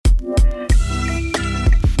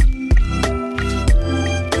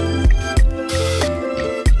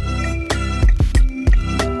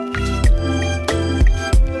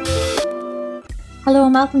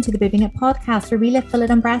and welcome to the Boobing It podcast, where we lift the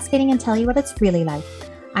lid on breastfeeding and tell you what it's really like.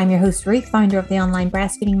 I'm your host Ruth, founder of the online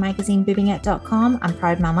breastfeeding magazine boobingit.com and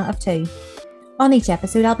proud mama of two. On each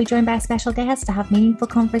episode, I'll be joined by a special guest to have meaningful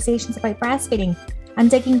conversations about breastfeeding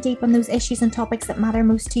and digging deep on those issues and topics that matter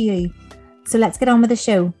most to you. So let's get on with the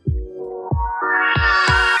show.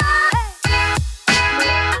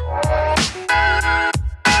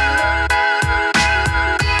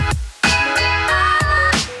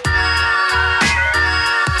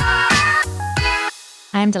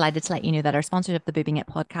 I'm delighted to let you know that our sponsors of the Boobing It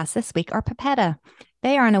podcast this week are Pipetta.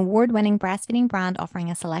 They are an award-winning breastfeeding brand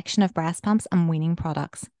offering a selection of breast pumps and weaning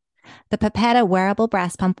products. The Pipetta wearable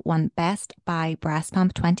breast pump won Best Buy Breast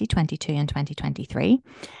Pump 2022 and 2023.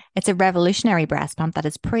 It's a revolutionary breast pump that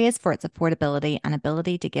is praised for its affordability and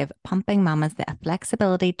ability to give pumping mamas the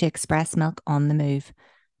flexibility to express milk on the move.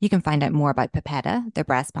 You can find out more about Pipetta, their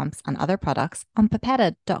breast pumps and other products on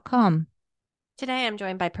pipetta.com. Today, I'm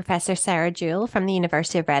joined by Professor Sarah Jewell from the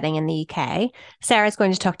University of Reading in the UK. Sarah is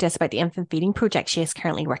going to talk to us about the infant feeding project she is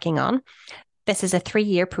currently working on. This is a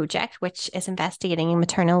 3-year project which is investigating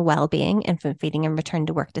maternal well-being, infant feeding and return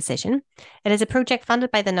to work decision. It is a project funded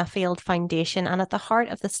by the Nuffield Foundation, and at the heart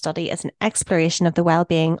of the study is an exploration of the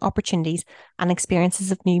well-being, opportunities and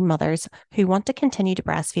experiences of new mothers who want to continue to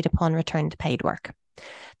breastfeed upon return to paid work.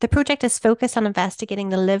 The project is focused on investigating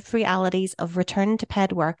the lived realities of return to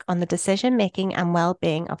paid work on the decision-making and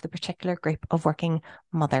well-being of the particular group of working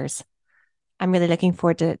mothers. I'm really looking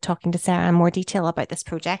forward to talking to Sarah in more detail about this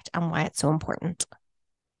project and why it's so important.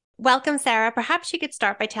 Welcome, Sarah. Perhaps you could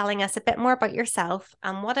start by telling us a bit more about yourself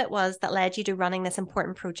and what it was that led you to running this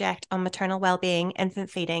important project on maternal well-being, infant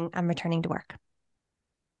feeding and returning to work.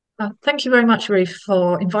 Thank you very much, Ruth,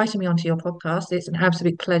 for inviting me onto your podcast. It's an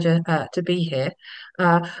absolute pleasure to be here.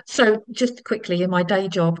 So just quickly, in my day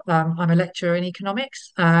job, I'm a lecturer in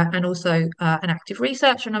economics and also an active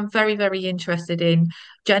researcher, and I'm very, very interested in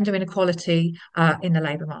gender inequality in the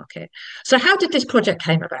labour market. So how did this project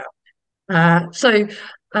came about?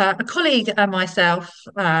 A colleague and myself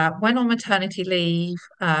went on maternity leave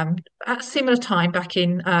at a similar time back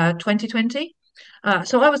in 2020.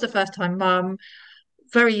 So I was a first-time mum,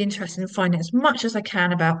 very interested in finding as much as I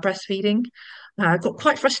can about breastfeeding. Got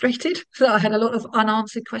quite frustrated that I had a lot of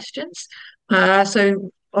unanswered questions.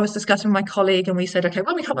 So I was discussing with my colleague and we said, okay,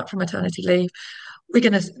 when we come back from maternity leave, we're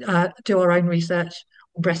going to do our own research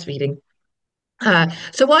on breastfeeding.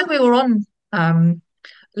 So while we were on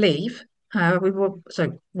leave,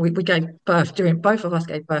 we gave birth during, both of us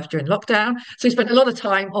gave birth during lockdown. So we spent a lot of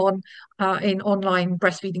time on in online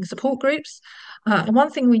breastfeeding support groups. And one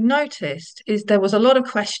thing we noticed is there was a lot of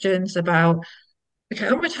questions about, okay,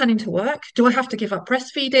 I'm returning to work. Do I have to give up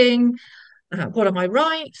breastfeeding? What are my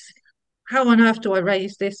rights? How on earth do I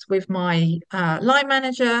raise this with my line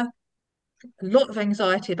manager? A lot of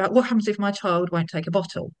anxiety about what happens if my child won't take a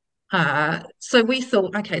bottle. So we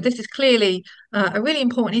thought, okay, this is clearly a really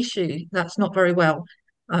important issue that's not very well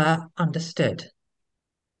understood.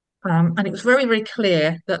 And it was very, very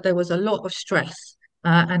clear that there was a lot of stress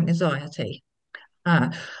and anxiety.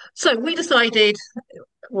 So we decided,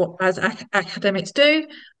 what as academics do,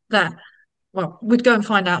 that we'd go and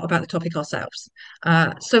find out about the topic ourselves.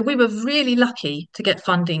 So we were really lucky to get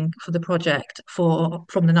funding for the project from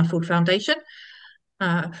the Nuffield Foundation,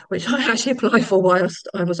 which I actually applied for whilst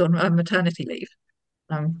I was on maternity leave.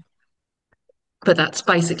 But that's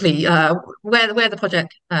basically where the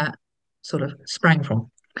project sort of sprang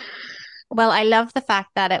from. Well, I love the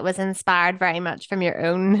fact that it was inspired very much from your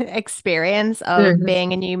own experience of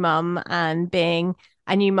being a new mum and being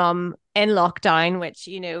a new mum in lockdown, which,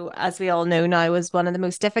 you know, as we all know now, was one of the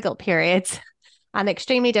most difficult periods and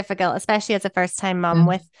extremely difficult, especially as a first-time mum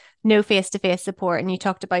with no face-to-face support. And you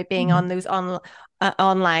talked about being on those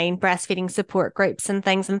online breastfeeding support groups and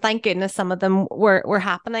things, and thank goodness some of them were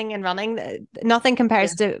happening and running. Nothing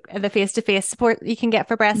compares to the face-to-face support you can get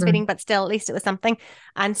for breastfeeding, but still, at least it was something.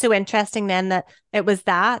 And so interesting then that it was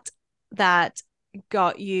that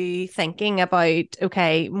got you thinking about,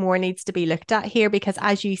 okay, more needs to be looked at here, because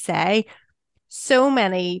as you say, so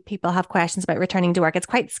many people have questions about returning to work. It's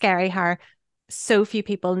quite scary how so few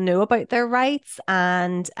people know about their rights,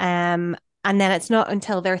 and then it's not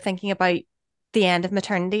until they're thinking about the end of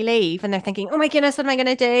maternity leave and they're thinking, oh my goodness, what am I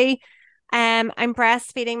going to do? I'm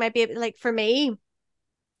breastfeeding my baby. Like for me,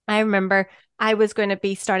 I remember I was going to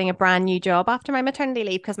be starting a brand new job after my maternity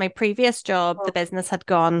leave because my previous job, the business had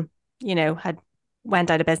gone, had went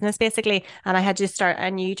out of business basically, and I had to start a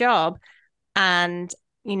new job. And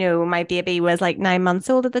my baby was like 9 months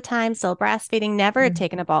old at the time, still breastfeeding, never had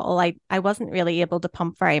taken a bottle. I wasn't really able to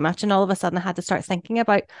pump very much. And all of a sudden I had to start thinking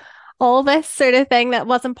about, all this sort of thing that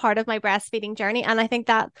wasn't part of my breastfeeding journey. And I think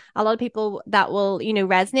that a lot of people that will,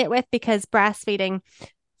 resonate with, because breastfeeding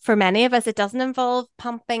for many of us, it doesn't involve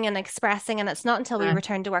pumping and expressing. And it's not until we Uh,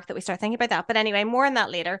 return to work that we start thinking about that. But anyway, more on that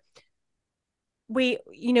later.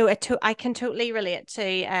 I can totally relate to,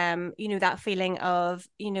 that feeling of,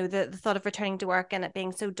 the thought of returning to work and it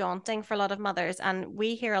being so daunting for a lot of mothers. And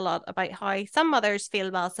we hear a lot about how some mothers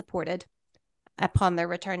feel well supported upon their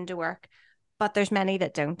return to work, but there's many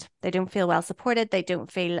that don't. They don't feel well supported. They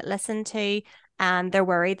don't feel listened to, and they're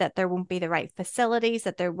worried that there won't be the right facilities,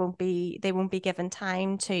 that they won't be given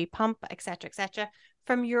time to pump, etc., etc.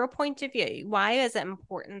 From your point of view, why is it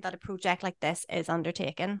important that a project like this is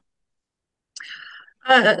undertaken?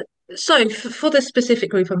 Uh, so, for the specific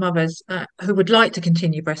group of mothers who would like to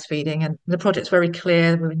continue breastfeeding, and the project's very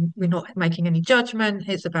clear, we're not making any judgment.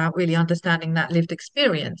 It's about really understanding that lived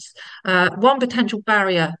experience. One potential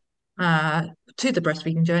barrier uh, to the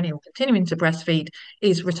breastfeeding journey or continuing to breastfeed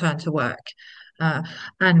is return to work. Uh,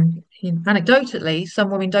 and anecdotally, some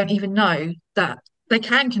women don't even know that they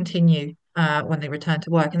can continue when they return to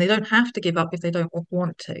work, and they don't have to give up if they don't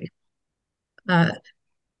want to. Uh,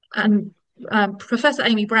 and Professor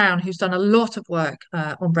Amy Brown, who's done a lot of work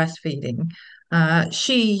on breastfeeding,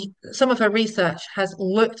 some of her research has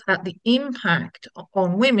looked at the impact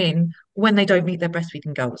on women when they don't meet their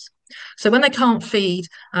breastfeeding goals. So when they can't feed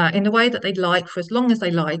in the way that they'd like for as long as they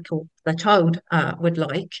like, or their child would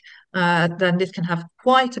like, then this can have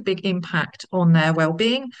quite a big impact on their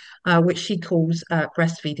well-being, which she calls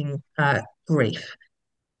breastfeeding grief.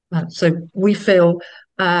 So we feel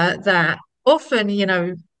that often,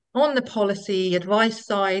 on the policy advice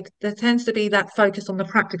side, there tends to be that focus on the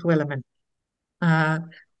practical element, uh,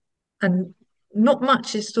 and not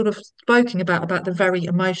much is sort of spoken about the very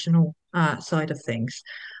emotional side of things.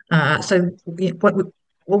 So we're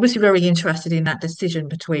obviously very interested in that decision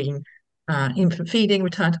between infant feeding,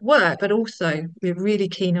 return to work, but also we're really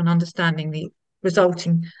keen on understanding the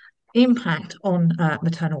resulting impact on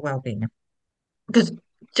maternal well-being. Because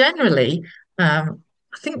generally, I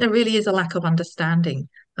think there really is a lack of understanding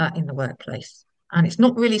in the workplace, and it's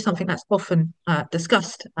not really something that's often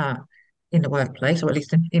discussed in the workplace, or at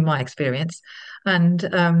least in my experience. And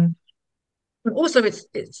but also,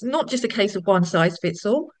 it's not just a case of one size fits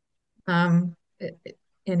all. Often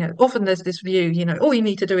there's this view, all you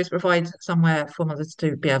need to do is provide somewhere for mothers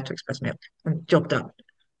to be able to express milk, and job done.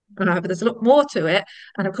 But there's a lot more to it,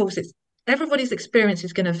 and of course, it's everybody's experience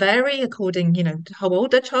is going to vary according, to how old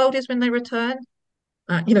their child is when they return,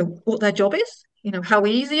 what their job is, how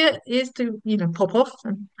easy it is to, pop off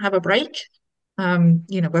and have a break,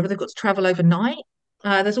 whether they've got to travel overnight.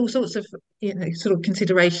 There's all sorts of, sort of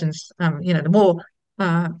considerations. The more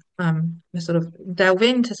we sort of delve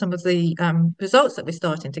into some of the results that we're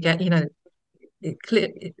starting to get,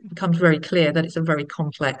 it becomes very clear that it's a very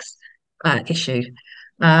complex issue.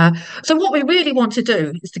 Uh, so what we really want to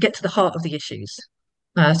do is to get to the heart of the issues,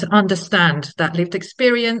 to understand that lived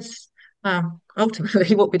experience.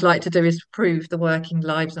 Ultimately, what we'd like to do is improve the working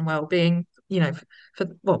lives and well-being,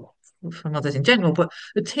 for mothers in general, but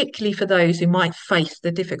particularly for those who might face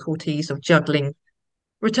the difficulties of juggling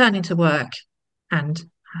returning to work and,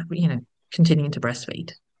 continuing to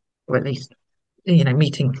breastfeed, or at least,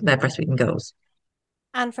 meeting their breastfeeding goals.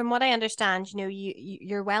 And from what I understand,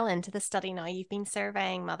 you're well into the study now. You've been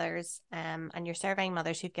surveying mothers, and you're surveying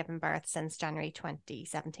mothers who've given birth since January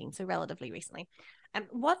 2017, so relatively recently.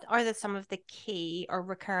 What are some of the key or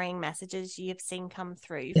recurring messages you've seen come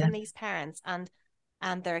through Yeah. from these parents and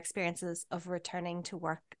their experiences of returning to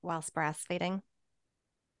work whilst breastfeeding?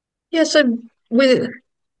 Yeah, so we're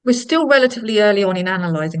still relatively early on in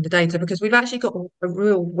analysing the data because we've actually got a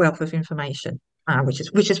real wealth of information,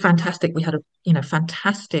 which is fantastic. We had a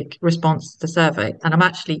fantastic response to the survey, and I'm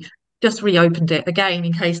actually just reopened it again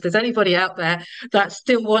in case there's anybody out there that's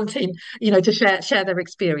still wanting to share their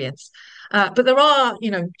experience. But there are,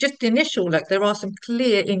 just the initial look, there are some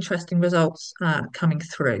clear, interesting results coming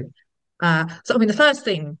through. So I mean, the first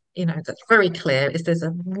thing that's very clear is there's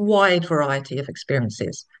a wide variety of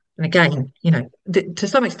experiences. And again, to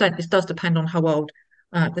some extent, this does depend on how old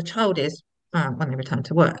the child is when they return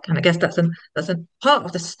to work. And I guess that's a part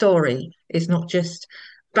of the story is not just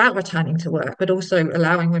about returning to work, but also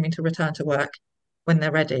allowing women to return to work when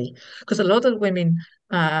they're ready. Because a lot of women,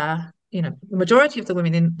 the majority of the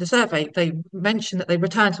women in the survey, they mention that they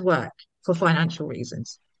return to work for financial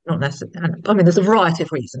reasons. Not necessarily. I mean, there's a variety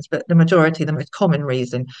of reasons, but the majority, the most common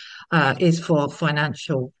reason, is for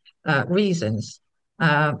financial reasons.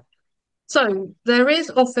 Uh, so there is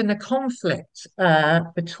often a conflict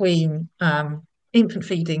between infant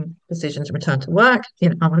feeding decisions and return to work.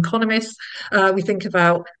 I'm an economist. We think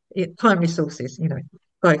about primary sources,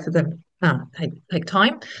 both of them take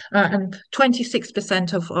time. And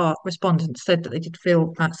 26% of our respondents said that they did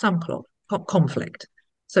feel some conflict.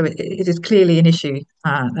 So it is clearly an issue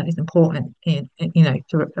that is important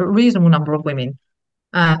to a reasonable number of women.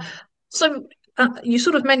 Uh, so you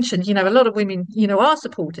sort of mentioned, a lot of women, are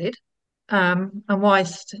supported, and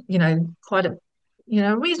whilst, quite a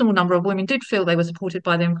reasonable number of women did feel they were supported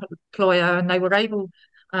by their employer and they were able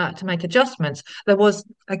to make adjustments, there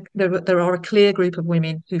are a clear group of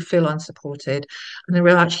women who feel unsupported, and there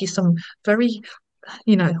were actually some very,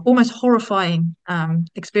 almost horrifying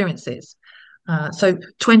experiences. So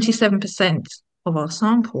 27% of our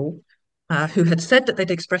sample who had said that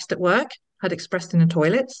they'd expressed at work had expressed in the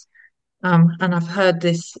toilets. And I've heard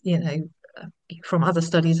this, from other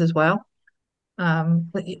studies as well.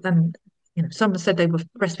 And some said they were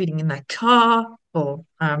breastfeeding in their car or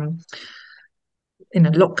in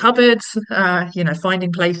locked cupboards.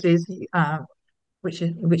 Finding places, which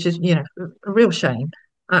is a real shame.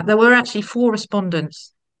 There were actually 4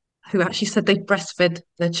 respondents who actually said they breastfed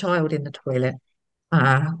their child in the toilet,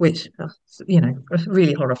 which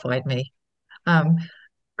really horrified me. Um,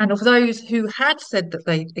 and of those who had said that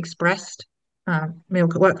they expressed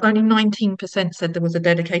milk at work, only 19% said there was a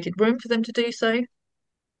dedicated room for them to do so.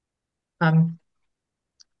 Um,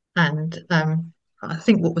 and I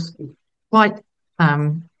think what was quite,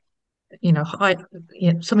 high,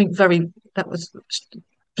 something very that was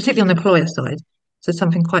particularly on the employer side, so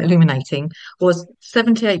something quite illuminating was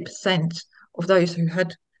 78% of those who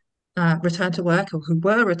had returned to work or who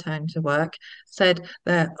were returned to work said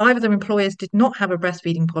that either their employers did not have a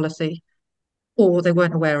breastfeeding policy or they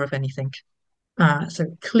weren't aware of anything. So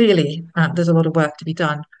clearly, there's a lot of work to be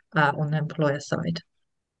done on the employer side.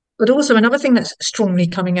 But also another thing that's strongly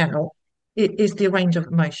coming out is the range of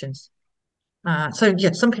emotions. So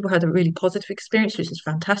yeah, some people had a really positive experience, which is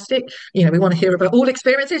fantastic. We want to hear about all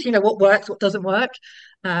experiences, what works, what doesn't work.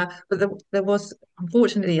 But there was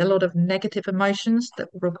unfortunately a lot of negative emotions that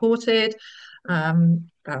were reported.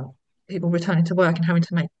 About people returning to work and having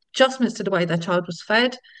to make adjustments to the way their child was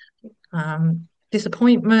fed,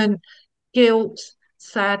 disappointment, guilt,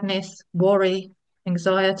 sadness, worry,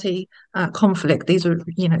 anxiety, conflict. These are,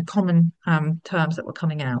 common terms that were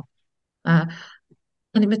coming out.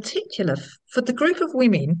 And in particular, for the group of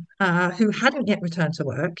women who hadn't yet returned to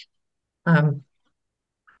work,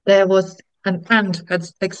 there was, and had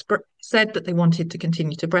said that they wanted to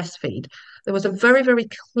continue to breastfeed, there was a very, very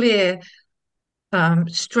clear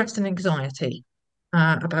stress and anxiety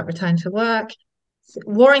about returning to work,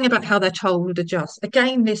 worrying about how their child would adjust.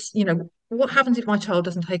 Again, this, what happens if my child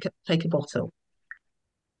doesn't take a bottle?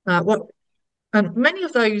 What And many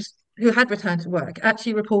of those who had returned to work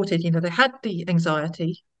actually reported, they had the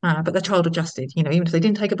anxiety, but their child adjusted. Even if they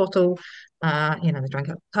didn't take a bottle, they drank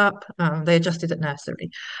a cup, they adjusted at nursery.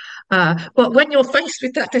 But when you're faced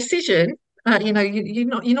with that decision, you're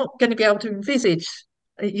not going to be able to envisage,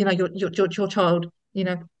 your child,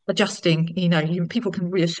 adjusting. People can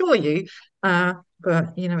reassure you,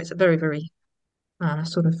 but it's a very, very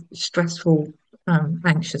sort of stressful,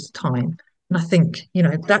 anxious time. And I think,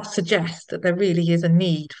 that suggests that there really is a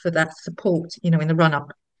need for that support, in the run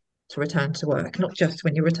up to return to work, not just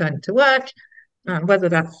when you're returning to work, whether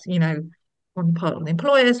that's, on the part of the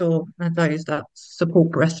employers or those that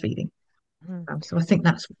support breastfeeding. So I think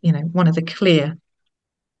that's, one of the clear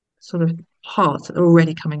sort of parts that are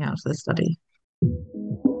already coming out of the study.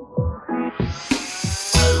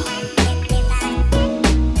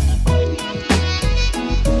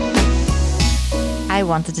 I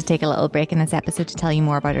wanted to take a little break in this episode to tell you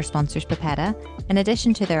more about our sponsors, Pipetta. In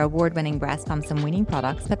addition to their award-winning breast pumps and weaning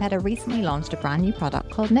products, Pipetta recently launched a brand new product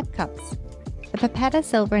called Nip Cups. The Pipetta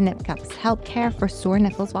Silver Nip Cups help care for sore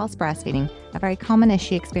nipples whilst breastfeeding, a very common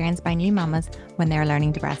issue experienced by new mamas when they are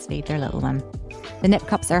learning to breastfeed their little one. The Nip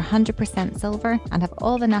Cups are 100% silver and have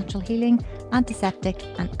all the natural healing, antiseptic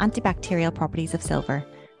and antibacterial properties of silver.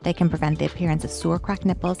 They can prevent the appearance of sore cracked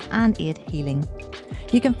nipples and aid healing.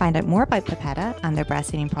 You can find out more about Pipetta and their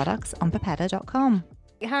breastfeeding products on pipetta.com.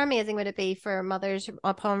 How amazing would it be for mothers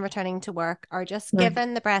upon returning to work are just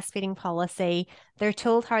given the breastfeeding policy, they're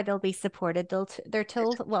told how they'll be supported, they're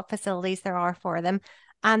told what facilities there are for them.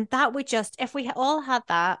 And that would just, if we all had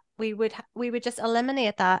that, we would just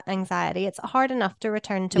eliminate that anxiety. It's hard enough to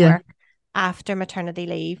return to work after maternity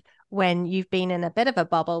leave when you've been in a bit of a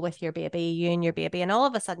bubble with your baby, you and your baby, and all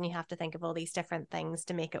of a sudden you have to think of all these different things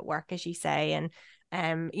to make it work, as you say. And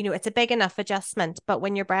it's a big enough adjustment. But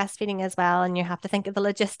when you're breastfeeding as well, and you have to think of the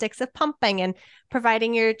logistics of pumping and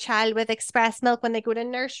providing your child with express milk when they go to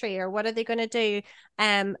nursery, or what are they going to do?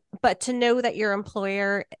 But to know that your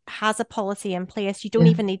employer has a policy in place, you don't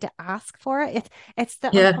even need to ask for it. It's the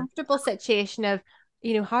uncomfortable situation of,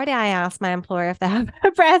 how do I ask my employer if they have a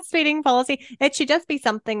breastfeeding policy? It should just be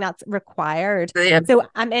something that's required. Yeah. So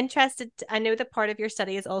I'm interested. I know that part of your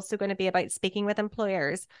study is also going to be about speaking with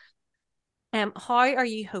employers. How are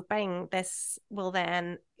you hoping this will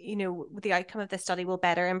then, the outcome of this study will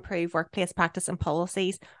better improve workplace practice and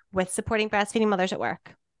policies with supporting breastfeeding mothers at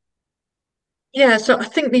work? Yeah, so I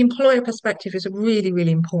think the employer perspective is a really,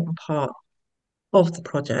 really important part of the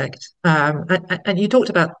project. And you talked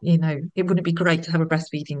about, it wouldn't be great to have a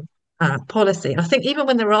breastfeeding policy. I think even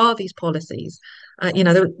when there are these policies,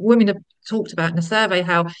 the women have talked about in a survey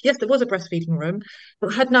how, yes, there was a breastfeeding room,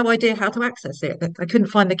 but I had no idea how to access it. I couldn't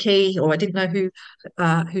find the key, or I didn't know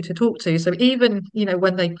who to talk to. So even,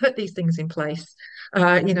 when they put these things in place,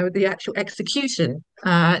 the actual execution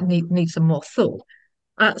needs some more thought.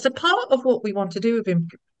 So part of what we want to do with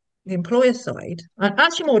the employer side, and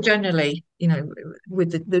actually more generally,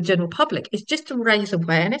 with the general public, is just to raise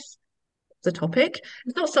awareness of the topic.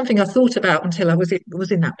 It's not something I thought about until I was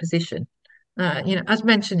in that position. As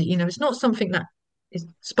mentioned, it's not something that is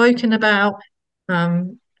spoken about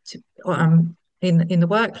um, to, in the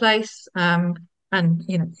workplace. And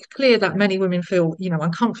it's clear that many women feel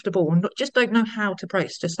uncomfortable and just don't know how to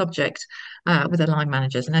broach the subject with their line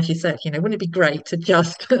managers. And as you said, wouldn't it be great to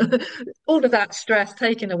just all of that stress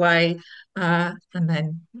taken away, and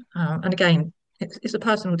then and again, it's a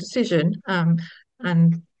personal decision,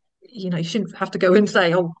 and you shouldn't have to go and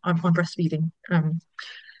say, oh, I'm breastfeeding.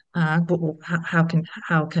 But how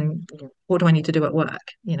can what do I need to do at work?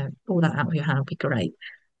 All that out of your hand would be great.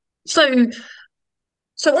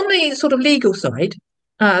 So on the sort of legal side,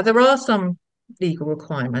 there are some legal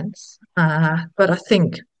requirements, but I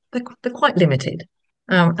think they're quite limited.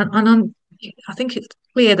 I think it's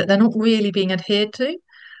clear that they're not really being adhered to.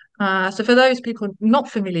 So for those people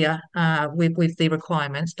not familiar with the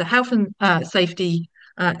requirements, the Health and Safety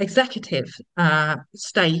Executive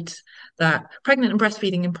state that pregnant and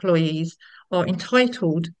breastfeeding employees are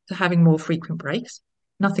entitled to having more frequent breaks.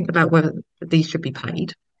 Nothing about whether these should be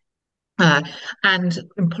paid. And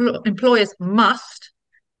employers must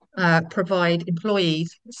provide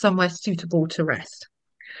employees somewhere suitable to rest.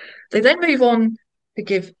 They then move on to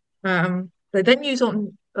give, they then use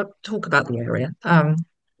on talk about the area,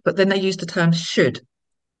 but then they use the term should,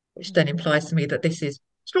 which then implies to me that this is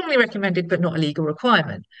strongly recommended but not a legal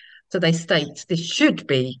requirement. So they state this should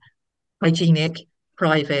be hygienic,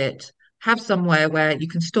 private, have somewhere where you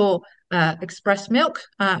can store express milk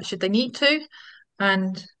should they need to,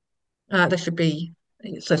 and there should be,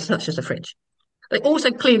 such as a fridge. They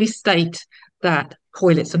also clearly state that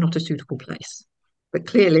toilets are not a suitable place. But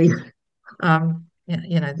clearly,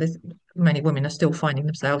 there's many women are still finding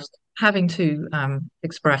themselves having to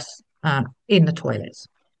express in the toilets.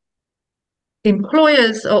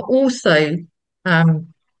 Employers are also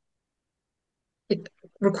um,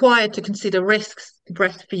 required to consider risks to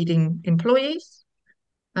breastfeeding employees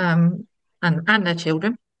um, and their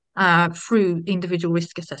children through individual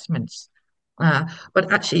risk assessments.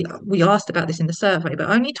 But actually, we asked about this in the survey, but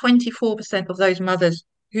only 24% of those mothers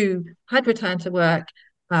who had returned to work,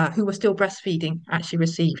 who were still breastfeeding, actually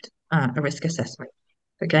received a risk assessment.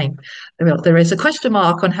 Again, there is a question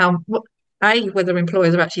mark on whether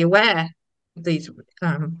employers are actually aware of these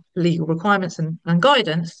legal requirements and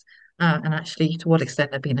guidance, and actually to what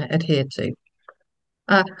extent they're being adhered to.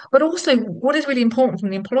 But also, what is really important from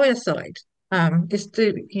the employer side is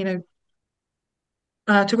to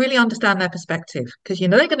really understand their perspective, because they're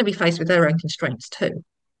going to be faced with their own constraints too,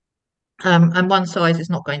 and one size is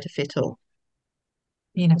not going to fit all.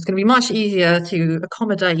 It's going to be much easier to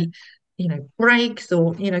accommodate breaks,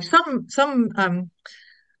 or some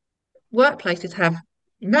workplaces have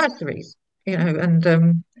nurseries, and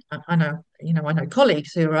I know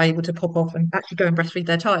colleagues who are able to pop off and actually go and breastfeed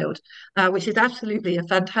their child, which is absolutely a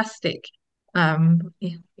fantastic,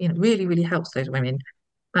 really, really helps those women.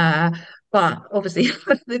 But obviously,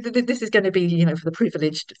 this is going to be, for the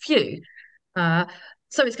privileged few.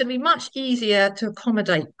 So it's going to be much easier to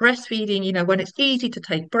accommodate breastfeeding, when it's easy to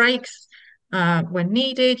take breaks when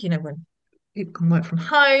needed, when people can work from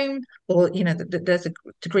home, or, there's a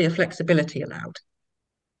degree of flexibility allowed.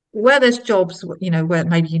 where there's jobs, where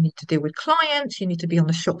maybe you need to deal with clients, you need to be on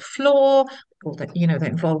the shop floor, or that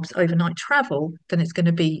involves overnight travel, then it's going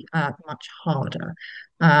to be much harder.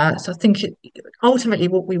 So I think ultimately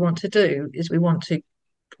what we want to do is we want to,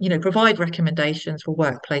 provide recommendations for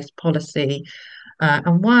workplace policy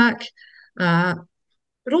and work. Uh,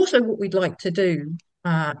 but also what we'd like to do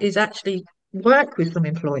is actually work with some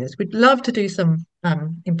employers. We'd love to do some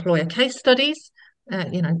employer case studies.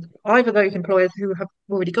 Either those employers who have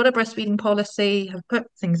already got a breastfeeding policy, have put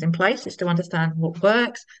things in place just to understand what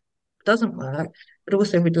works, doesn't work, but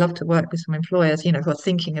also we'd love to work with some employers, who are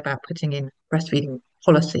thinking about putting in breastfeeding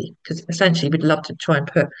policy, because essentially we'd love to try and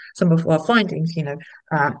put some of our findings,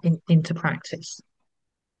 into practice.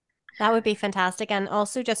 That would be fantastic. And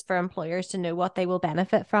also just for employers to know what they will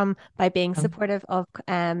benefit from by being Um, supportive of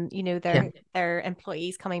yeah, their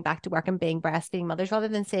employees coming back to work and being breastfeeding mothers rather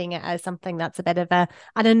than seeing it as something that's a bit of an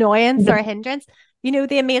annoyance yeah, or a hindrance.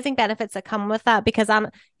 The amazing benefits that come with that because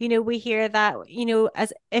we hear that,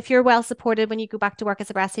 as if you're well supported when you go back to work as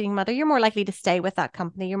a breastfeeding mother, you're more likely to stay with that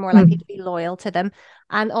company, you're more likely mm, to be loyal to them.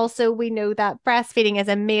 And also we know that breastfeeding is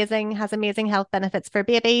amazing, has amazing health benefits for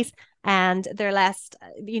babies and they're less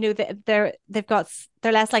they're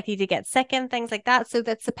less likely to get sick and things like that. So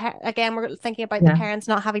that's again, we're thinking about the yeah, parents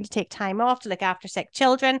not having to take time off to look after sick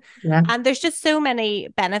children. yeah, And there's just so many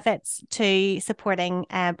benefits to supporting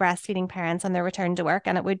breastfeeding parents on their return to work.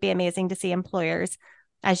 And it would be amazing to see employers,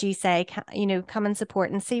 as you say, come and support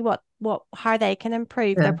and see how they can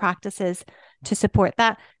improve yeah, their practices to support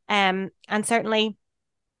that. And certainly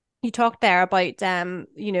you talked there about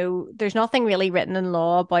there's nothing really written in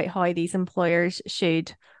law about how these employers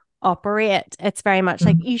should operate. It's very much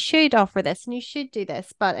like mm, you should offer this and you should do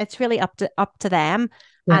this, but it's really up to them.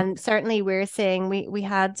 yeah, And certainly we're seeing we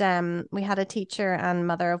had a teacher and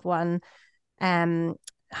mother of one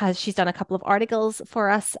she's done a couple of articles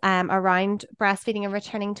for us around breastfeeding and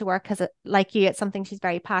returning to work because like you, it's something she's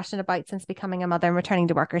very passionate about since becoming a mother and returning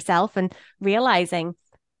to work herself and realizing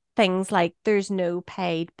things like there's no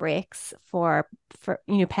paid breaks for paid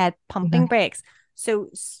yeah, pumping breaks. So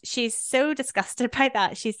she's so disgusted by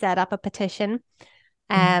that. She set up a petition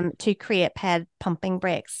mm, to create paid pumping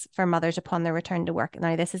breaks for mothers upon their return to work.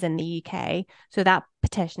 Now this is in the UK. So that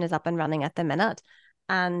petition is up and running at the minute.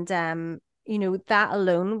 And that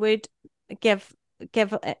alone would give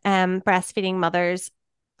breastfeeding mothers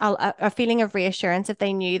a feeling of reassurance if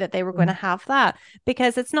they knew that they were going to mm, have that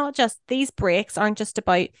because it's not just these breaks aren't just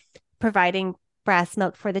about providing breast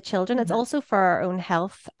milk for the children, it's yeah, also for our own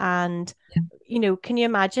health. And yeah, can you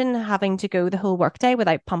imagine having to go the whole workday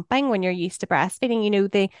without pumping when you're used to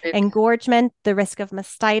breastfeeding? The it- engorgement, the risk of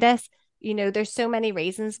mastitis, there's so many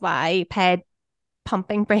reasons why paid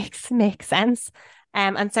pumping breaks make sense.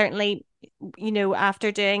 And certainly,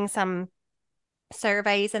 after doing some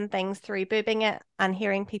surveys and things through boobing it and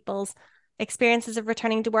hearing people's experiences of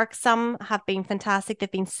returning to work. Some have been fantastic.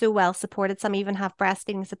 They've been so well supported. Some even have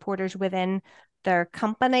breastfeeding supporters within their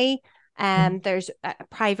company. mm, There's a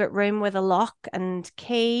private room with a lock and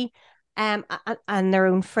key, and their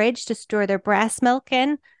own fridge to store their breast milk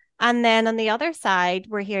in. And then on the other side,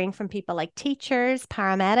 we're hearing from people like teachers,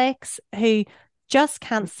 paramedics who just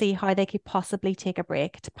can't see how they could possibly take a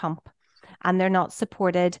break to pump. And they're not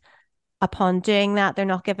supported upon doing that. They're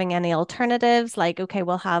not giving any alternatives like, okay,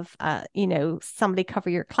 we'll have somebody cover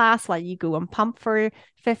your class while you go and pump for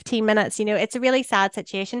 15 minutes. It's a really sad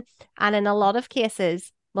situation. And in a lot of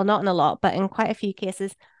cases, well, not in a lot, but in quite a few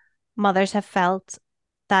cases, mothers have felt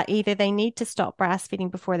that either they need to stop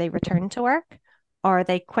breastfeeding before they return to work or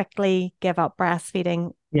they quickly give up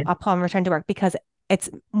breastfeeding yeah, upon return to work because it's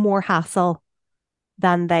more hassle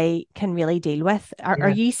than they can really deal with. Are yeah.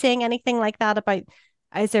 you seeing anything like that about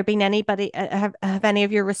has there been anybody have any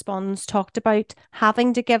of your respondents talked about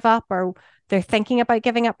having to give up or they're thinking about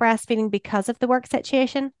giving up breastfeeding because of the work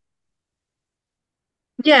situation?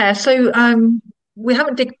 Yeah, so we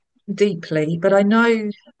haven't dig deeply, but I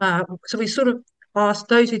know. So we sort of asked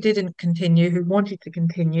those who didn't continue, who wanted to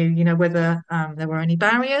continue, whether there were any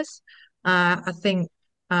barriers. I think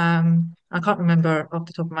I can't remember off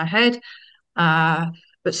the top of my head, uh,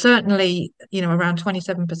 but certainly, around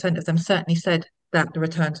 27% of them certainly said that the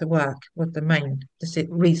return to work was the main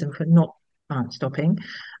reason for not stopping.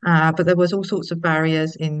 But there was all sorts of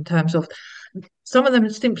barriers in terms of some of them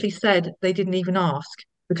simply said they didn't even ask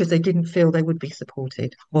because they didn't feel they would be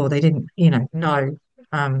supported or they didn't, know.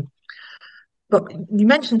 Um, but you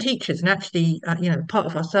mentioned teachers, and actually, part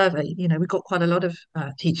of our survey, we've got quite a lot of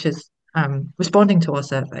teachers responding to our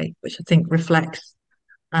survey, which I think reflects,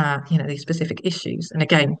 these specific issues. And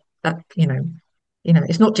again, that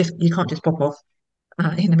it's not just you can't just pop off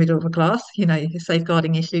in the middle of a class,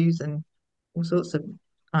 safeguarding issues and all sorts of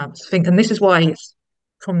things. And this is why it's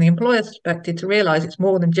from the employer's perspective to realise it's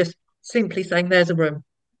more than just simply saying there's a room,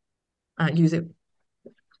 use it.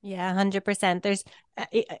 Yeah, 100%. There's,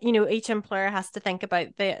 each employer has to think about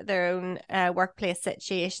their own workplace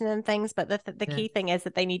situation and things. But the key thing is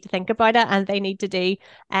that they need to think about it, and they need to do,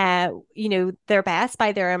 their best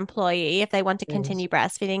by their employee. If they want to continue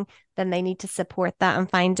breastfeeding, then they need to support that and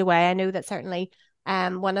find a way. I know that certainly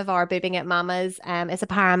one of our Boobing It mamas is a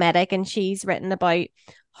paramedic, and she's written about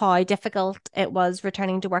how difficult it was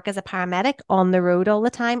returning to work as a paramedic on the road all the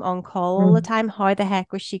time, on call all the time. How the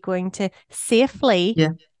heck was she going to safely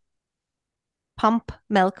pump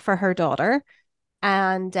milk for her daughter?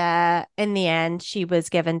 And in the end, she was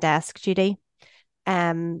given desk duty.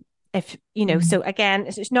 So again,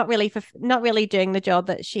 it's not really doing the job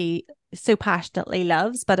that she so passionately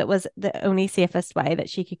loves, but it was the only safest way that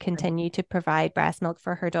she could continue to provide breast milk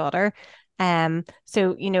for her daughter.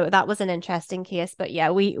 So that was an interesting case. But yeah,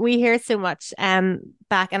 we hear so much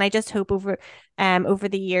back, and I just hope over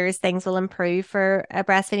the years things will improve for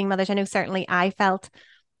breastfeeding mothers. I know certainly I felt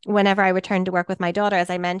whenever I returned to work with my daughter, as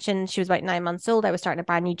I mentioned, she was about 9 months old. I was starting a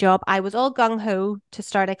brand new job. I was all gung-ho to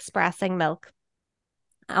start expressing milk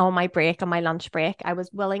on my lunch break. I was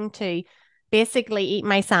willing to basically eat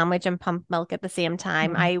my sandwich and pump milk at the same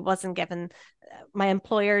time. I wasn't given, my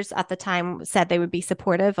employers at the time said they would be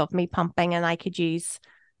supportive of me pumping, and I could use,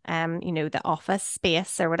 the office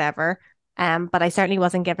space or whatever. But I certainly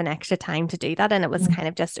wasn't given extra time to do that. And it was kind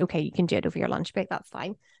of just, okay, you can do it over your lunch break. That's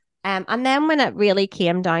fine. And then when it really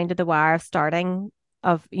came down to the wire of starting,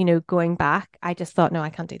 of, going back, I just thought, no,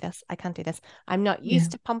 I can't do this. I'm not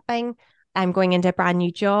used to pumping. I'm going into a brand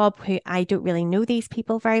new job who I don't really know these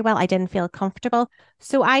people very well. I didn't feel comfortable.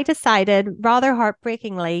 So I decided rather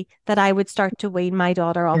heartbreakingly that I would start to wean my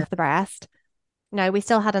daughter off the breast. Now, we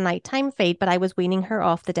still had a nighttime feed, but I was weaning her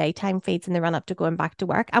off the daytime feeds in the run up to going back to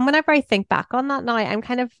work. And whenever I think back on that now, I'm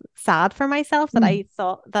kind of sad for myself that I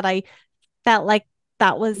thought that I felt like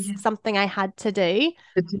that was something I had to do.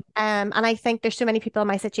 And I think there's so many people in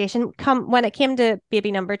my situation. When it came to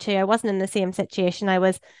baby number 2, I wasn't in the same situation. I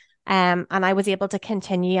was and I was able to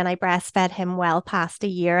continue, and I breastfed him well past a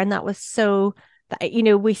year. And that was so that,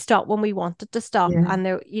 we stopped when we wanted to stop. And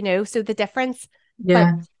there, so the difference, but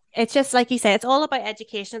it's just like you say, it's all about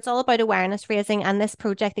education. It's all about awareness raising. And this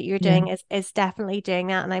project that you're doing is definitely doing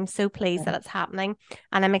that. And I'm so pleased that it's happening.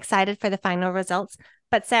 And I'm excited for the final results.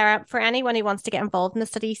 But Sarah, for anyone who wants to get involved in the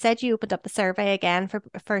study, you said you opened up the survey again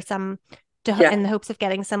for some, in the hopes of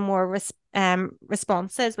getting some more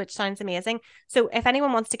responses, which sounds amazing. So if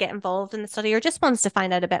anyone wants to get involved in the study or just wants to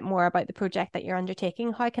find out a bit more about the project that you're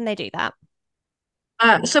undertaking, how can they do that?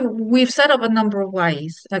 So we've set up a number of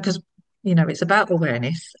ways because it's about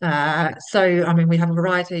awareness. So I mean, we have a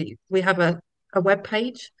variety. We have a web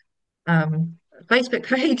page, Facebook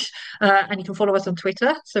page, and you can follow us on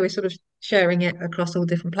Twitter. So we're sort of sharing it across all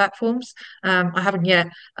different platforms. I haven't yet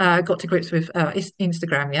got to grips with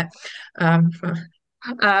Instagram yet,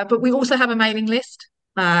 but we also have a mailing list.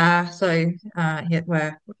 Where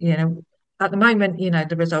at the moment,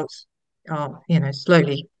 the results are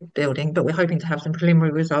slowly building, but we're hoping to have some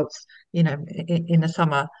preliminary results, in the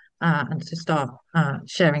summer, and to start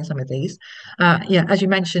sharing some of these. As you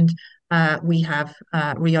mentioned, we have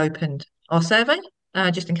reopened our survey,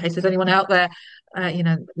 just in case there's anyone out there,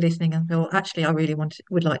 listening and feel, actually, I really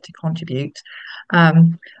would like to contribute.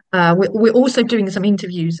 We're also doing some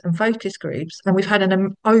interviews and focus groups, and we've had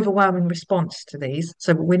an overwhelming response to these.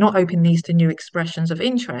 So we're not opening these to new expressions of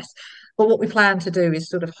interest, but what we plan to do is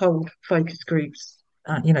sort of hold focus groups,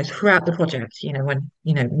 throughout the project. When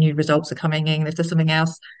new results are coming in, if there's something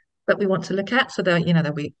else that we want to look at, so that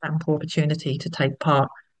there'll be ample opportunity to take part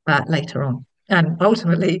later on. And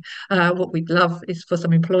ultimately, what we'd love is for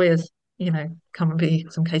some employers, come and be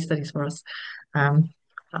some case studies for us. I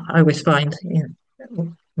always find,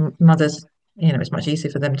 mothers, it's much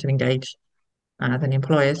easier for them to engage than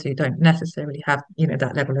employers who don't necessarily have,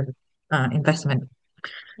 that level of investment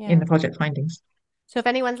in the project findings. So if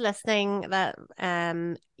anyone's listening that,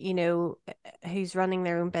 who's running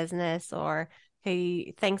their own business or who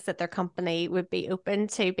thinks that their company would be open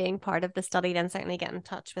to being part of the study, then certainly get in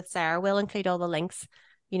touch with Sarah. We'll include all the links.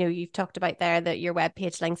 You've talked about there that your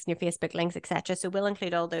webpage links and your Facebook links, etc. So we'll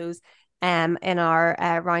include all those in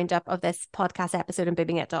our roundup of this podcast episode on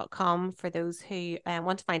boobingit.com for those who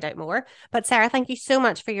want to find out more. But Sarah, thank you so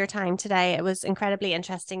much for your time today. It was incredibly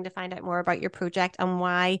interesting to find out more about your project and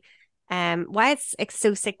why it's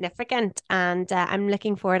so significant. And I'm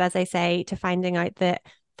looking forward, as I say, to finding out the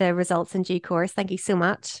results in due course. Thank you so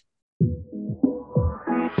much.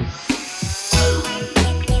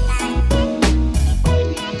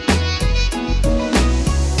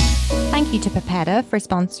 Thank you to Pipetta for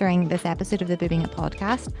sponsoring this episode of the Boobing It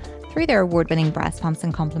podcast. Through their award-winning breast pumps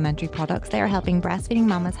and complementary products, they are helping breastfeeding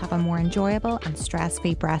mamas have a more enjoyable and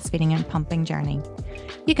stress-free breastfeeding and pumping journey.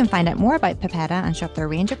 You can find out more about Pipetta and shop their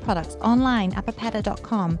range of products online at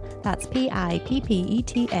pipetta.com. That's pippeta.com.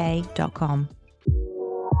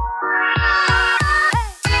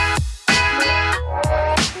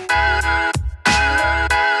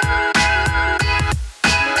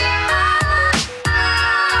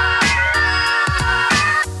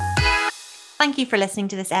 Thank you for listening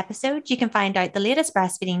to this episode. You can find out the latest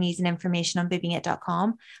breastfeeding news and information on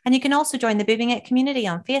boobingit.com, and you can also join the Boobing It community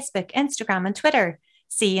on Facebook, Instagram, and Twitter.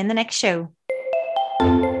 See you in the next show.